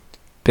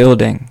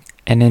building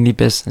an indie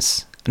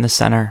business in the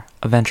center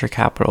of venture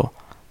capital.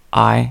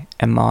 I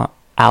am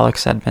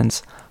Alex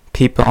Edmonds.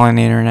 People on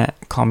the internet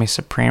call me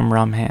Supreme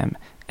Rumham,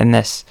 and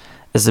this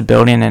is the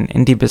Building an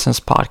Indie Business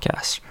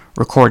podcast,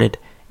 recorded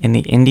in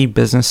the Indie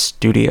Business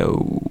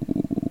Studio.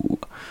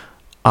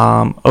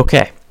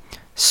 Okay,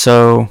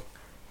 so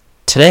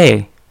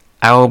today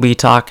I will be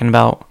talking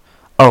about,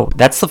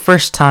 that's the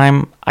first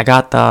time I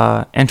got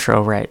the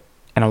intro right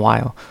in a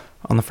while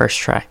on the first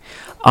try.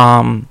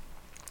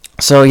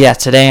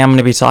 Today I'm going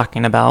to be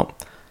talking about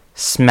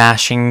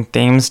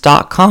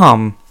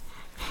smashingthemes.com.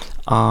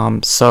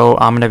 So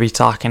I'm going to be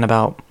talking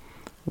about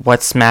what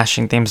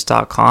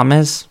smashingthemes.com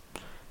is,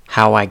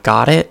 how I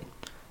got it,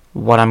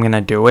 what I'm going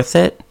to do with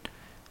it,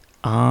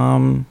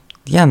 and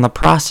the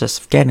process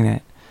of getting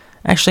it.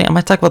 Actually, I'm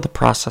going to talk about the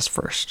process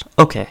first.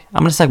 Okay, I'm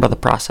going to talk about the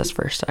process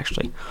first,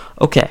 actually.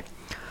 Okay,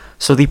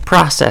 so the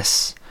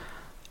process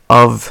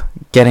of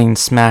getting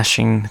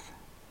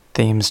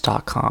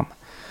smashingthemes.com.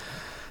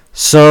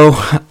 So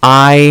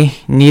I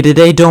needed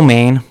a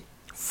domain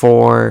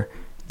for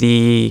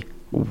the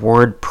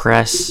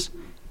WordPress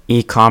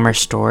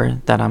e-commerce store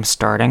that I'm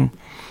starting,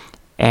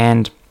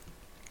 and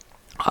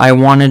I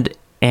wanted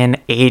an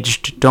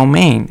aged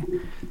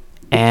domain,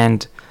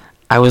 and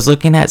I was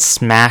looking at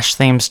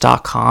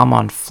smashthemes.com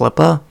on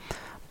Flippa,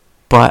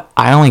 but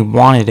I only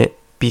wanted it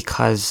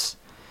because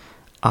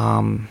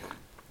I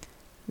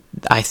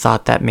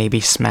thought that maybe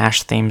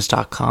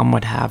smashthemes.com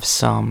would have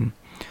some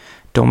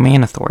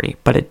domain authority,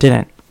 but it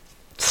didn't.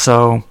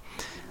 So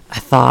I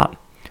thought,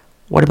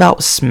 what about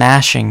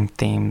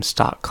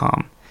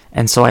smashingthemes.com?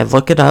 And so I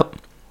look it up,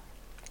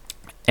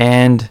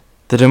 and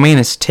the domain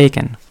is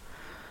taken.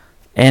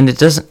 And it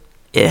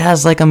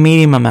has like a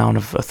medium amount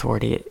of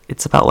authority.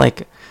 It's about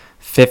like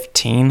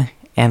 15,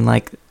 and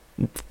like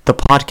the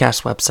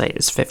podcast website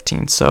is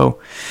 15. So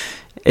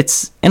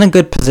it's in a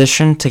good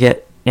position to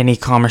get an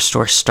e-commerce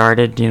store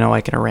started.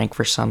 I can rank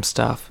for some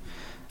stuff.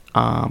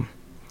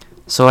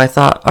 So I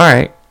thought, all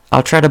right,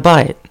 I'll try to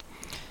buy it.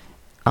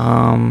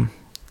 And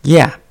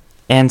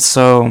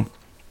so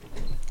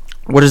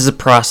what is the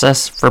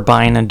process for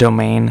buying a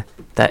domain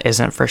that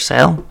isn't for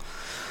sale?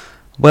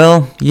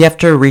 Well, you have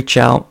to reach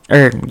out,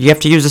 or you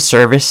have to use a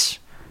service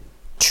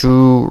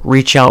to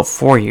reach out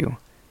for you.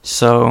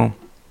 So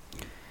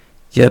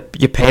you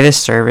pay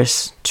this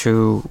service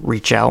to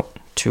reach out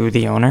to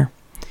the owner,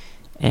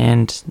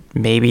 and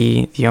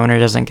maybe the owner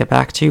doesn't get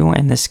back to you.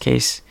 In this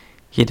case,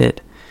 he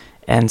did.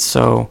 And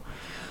so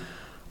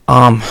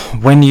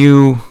when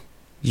you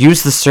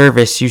use the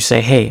service, you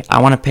say, hey,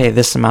 I want to pay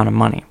this amount of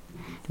money,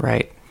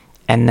 right?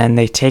 And then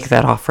they take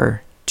that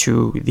offer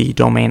to the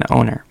domain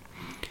owner.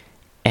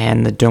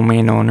 And the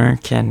domain owner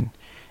can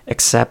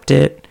accept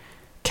it,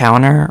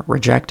 counter,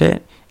 reject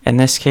it. In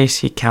this case,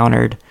 he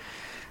countered.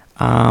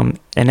 And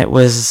it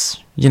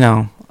was,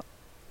 a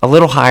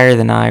little higher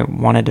than I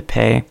wanted to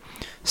pay.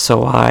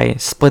 So I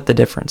split the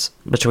difference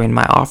between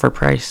my offer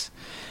price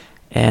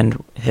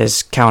and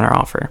his counter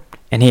offer.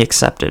 And he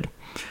accepted.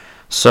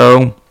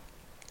 So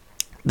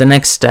the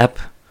next step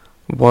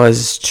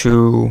was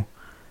to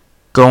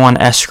go on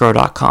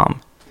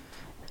escrow.com.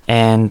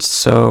 And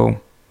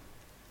so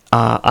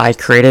I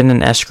created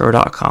an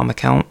escrow.com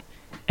account,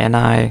 and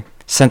I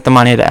sent the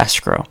money to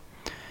escrow.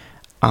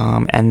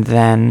 And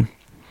then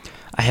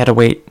I had to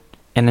wait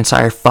an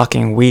entire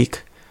fucking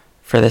week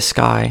for this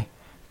guy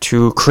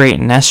to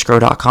create an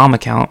escrow.com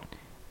account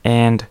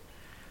and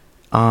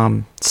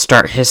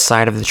start his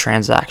side of the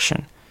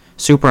transaction.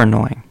 Super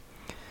annoying.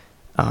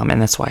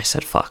 And that's why I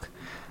said fuck.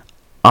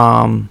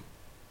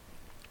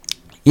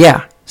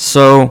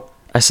 So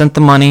I sent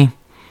the money.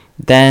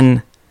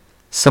 Then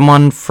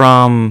someone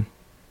from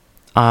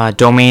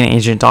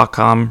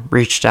domainagent.com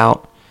reached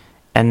out,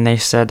 and they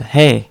said,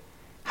 hey,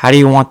 how do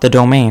you want the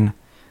domain?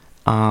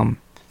 And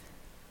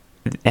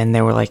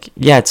they were like,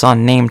 yeah, it's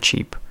on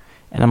Namecheap.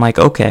 And I'm like,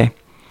 okay,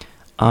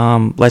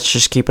 let's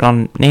just keep it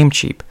on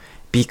Namecheap,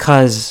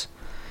 because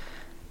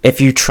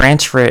if you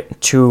transfer it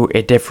to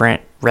a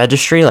different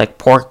registry like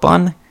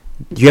Porkbun,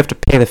 you have to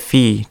pay the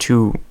fee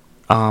to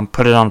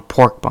put it on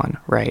Porkbun,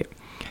 right?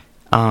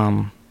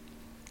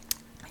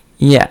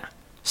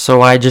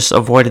 So I just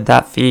avoided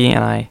that fee,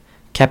 and I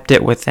kept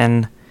it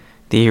within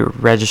the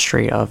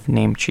registry of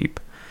Namecheap.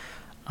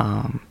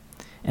 And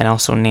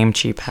also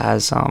Namecheap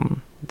has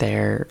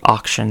their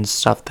auction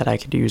stuff that I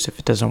could use if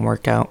it doesn't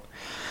work out.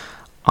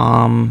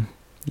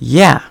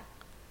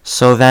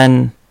 So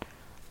then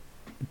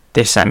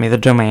they sent me the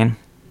domain,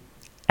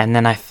 and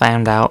then I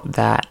found out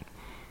that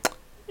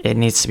it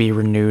needs to be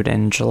renewed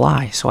in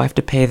July, so I have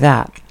to pay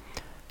that.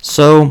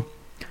 So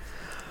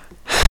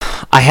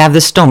I have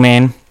this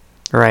domain,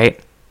 right?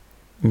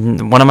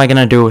 What am I going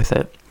to do with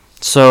it?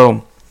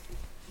 So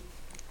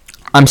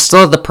I'm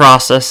still at the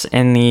process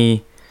in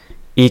the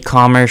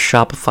e-commerce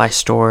Shopify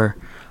store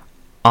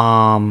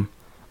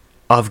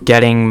of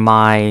getting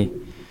my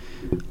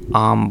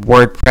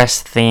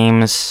WordPress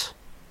themes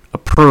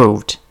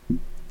approved.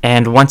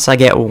 And once I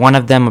get one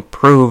of them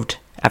approved,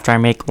 after I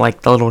make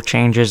like the little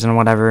changes and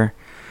whatever,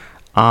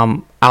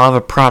 I'll have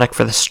a product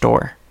for the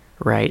store,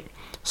 right?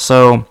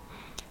 So,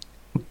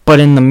 but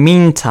in the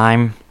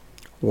meantime,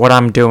 what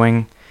I'm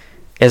doing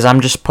is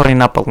I'm just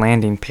putting up a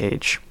landing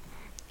page.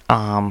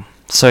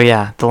 So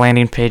yeah, the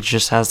landing page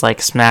just has like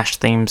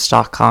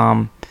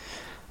smashthemes.com,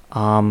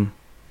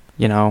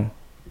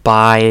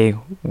 buy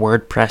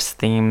WordPress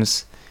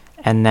themes,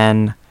 and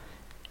then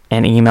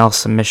an email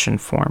submission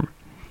form.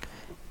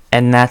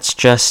 And that's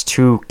just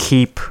to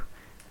keep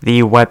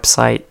the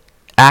website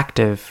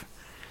active.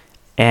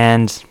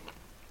 And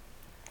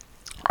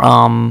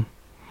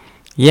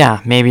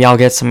yeah, maybe I'll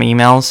get some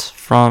emails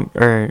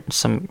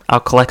I'll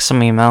collect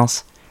some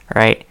emails,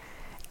 right?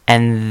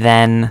 And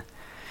then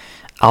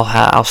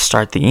I'll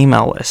start the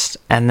email list.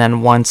 And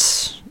then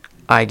once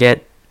I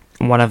get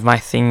one of my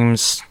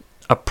themes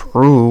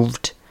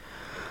approved,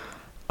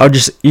 I'll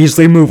just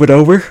easily move it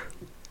over.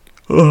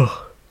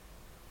 Oh,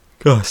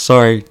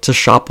 sorry, to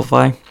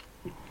Shopify.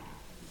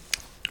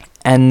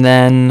 And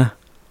then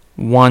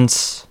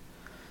once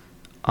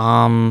it's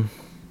on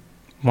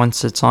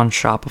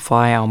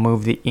Shopify, I'll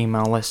move the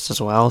email list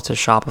as well to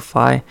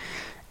Shopify,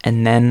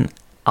 and then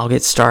I'll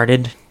get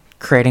started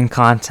creating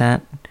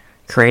content,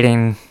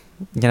 creating,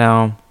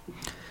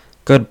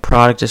 good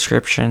product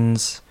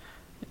descriptions,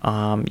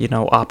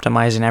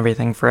 optimizing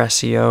everything for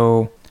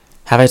SEO.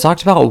 Have I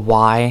talked about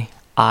why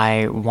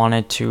I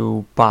wanted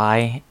to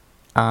buy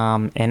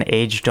an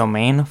age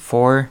domain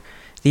for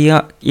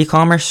the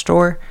e-commerce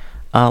store?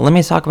 Let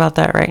me talk about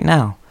that right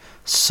now.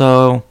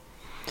 So,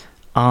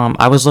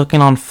 I was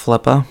looking on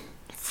Flippa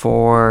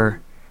for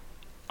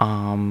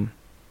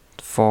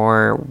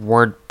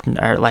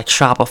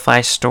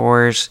Shopify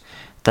stores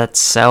that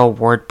sell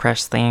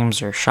WordPress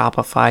themes or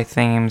Shopify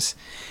themes,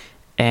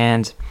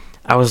 and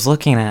I was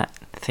looking at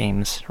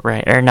themes,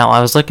 right?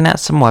 I was looking at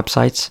some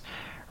websites,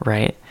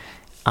 right?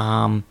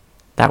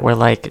 That were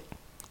like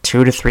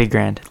 $2,000 to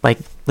 $3,000, like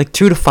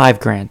 $2,000 to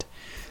 $5,000,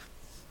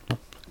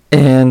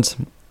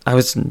 and I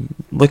was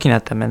looking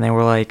at them, and they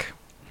were like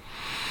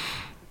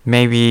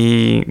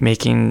maybe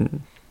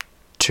making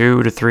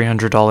 $200 to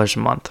 $300 a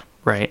month,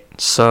 right?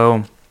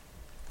 So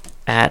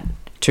at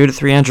 $200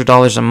 to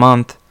 $300 a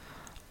month,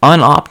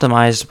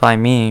 unoptimized by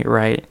me,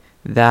 right?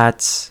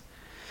 That's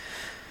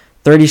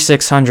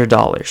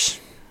 $3,600.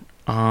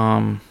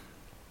 And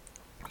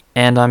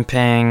I'm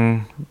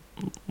paying,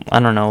 I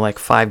don't know, like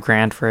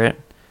 $5,000 for it.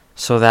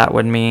 So that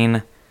would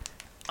mean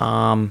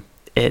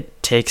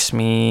it takes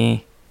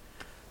me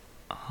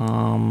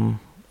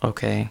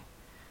okay.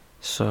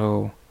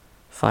 So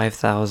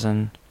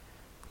 5,000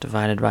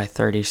 divided by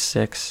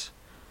 36,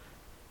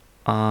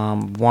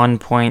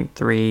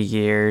 1.3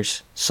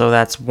 years. So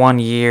that's 1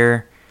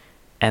 year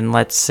and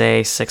let's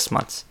say 6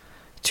 months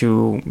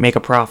to make a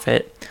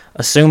profit,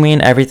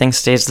 assuming everything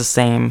stays the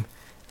same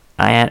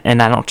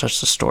and I don't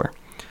touch the store.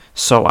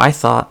 So I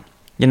thought,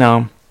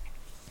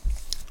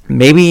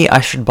 maybe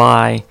I should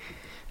buy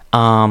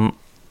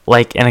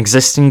like an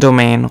existing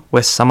domain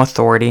with some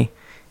authority,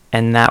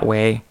 and that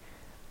way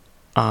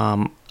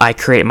I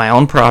create my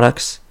own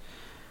products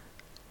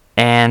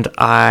and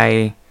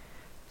I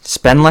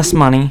spend less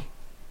money,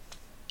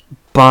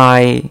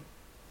 buy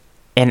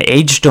an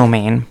age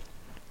domain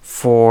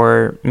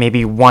for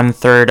maybe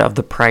 1/3 of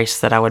the price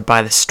that I would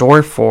buy the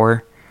store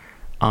for.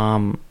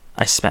 I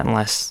spent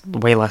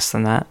way less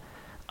than that.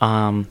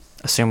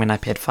 Assuming I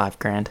paid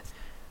 $5,000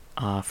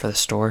 for the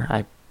store,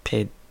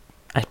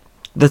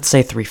 let's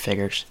say 3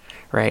 figures,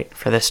 right,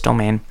 for this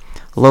domain,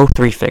 low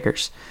 3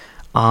 figures.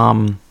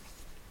 And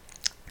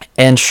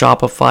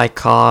Shopify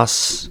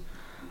costs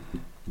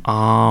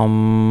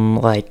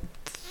like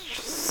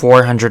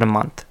 $400 a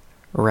month,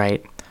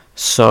 right?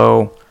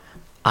 So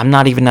I'm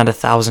not even at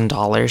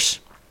 $1,000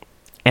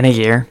 in a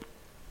year,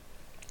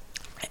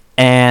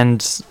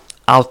 and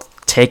I'll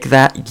take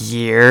that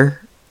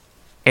year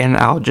and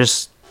I'll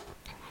just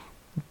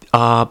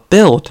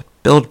build.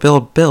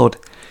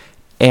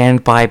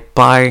 And by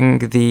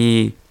buying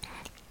the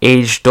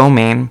age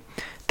domain,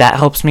 that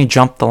helps me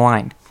jump the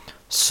line.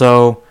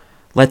 So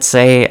let's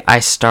say I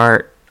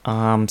start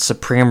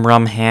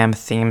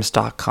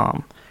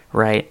SupremeRumHamThemes.com,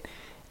 right?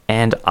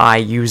 And I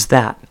use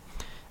that.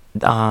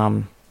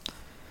 Now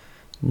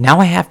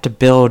I have to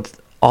build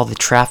all the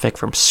traffic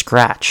from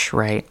scratch,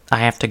 right? I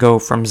have to go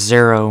from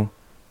 0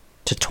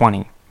 to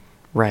 20,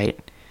 right?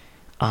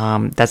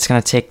 That's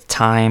going to take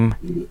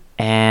time,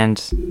 and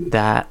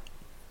that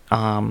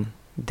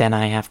then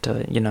I have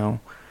to,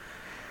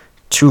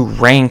 to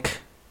rank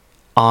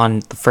on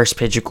the first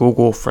page of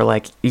Google for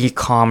like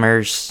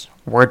e-commerce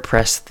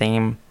WordPress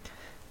theme.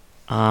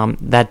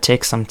 That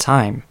takes some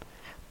time,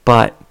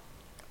 but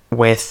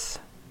with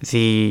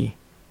the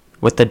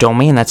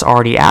domain that's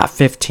already at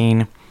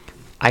 15,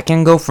 I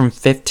can go from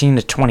 15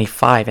 to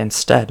 25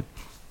 instead,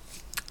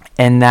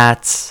 and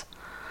that's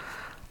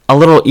a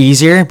little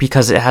easier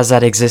because it has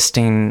that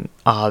existing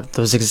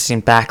those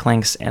existing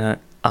backlinks and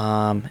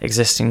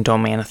existing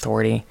domain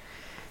authority,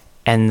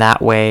 and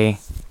that way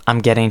I'm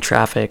getting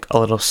traffic a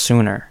little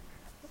sooner,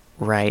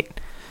 right?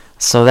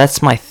 So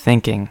that's my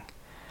thinking.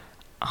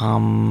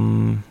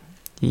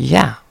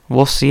 Yeah,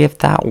 we'll see if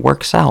that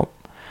works out.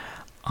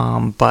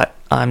 But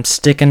I'm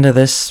sticking to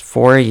this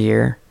for a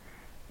year.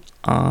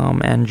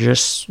 And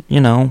just,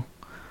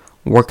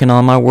 working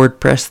on my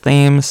WordPress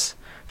themes,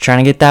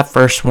 trying to get that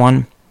first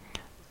one,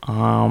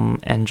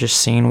 and just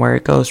seeing where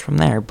it goes from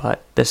there.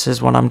 But this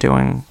is what I'm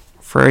doing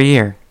for a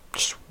year,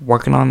 just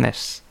working on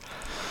this.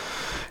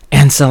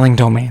 And selling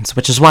domains,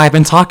 which is why I've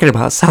been talking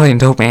about selling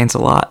domains a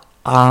lot,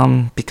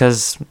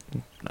 because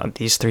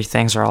these three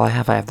things are all I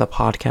have. I have the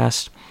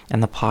podcast,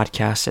 and the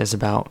podcast is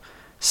about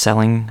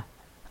selling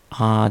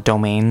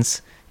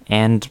domains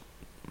and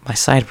my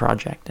side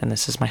project, and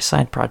this is my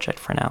side project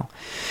for now.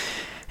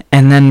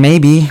 And then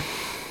maybe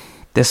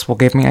this will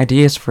give me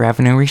ideas for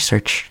avenue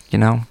research,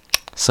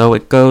 So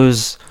it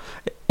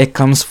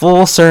comes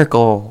full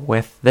circle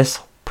with this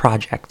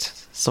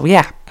project. So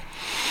yeah.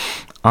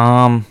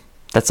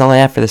 That's all I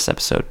have for this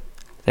episode.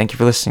 Thank you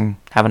for listening.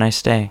 Have a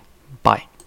nice day.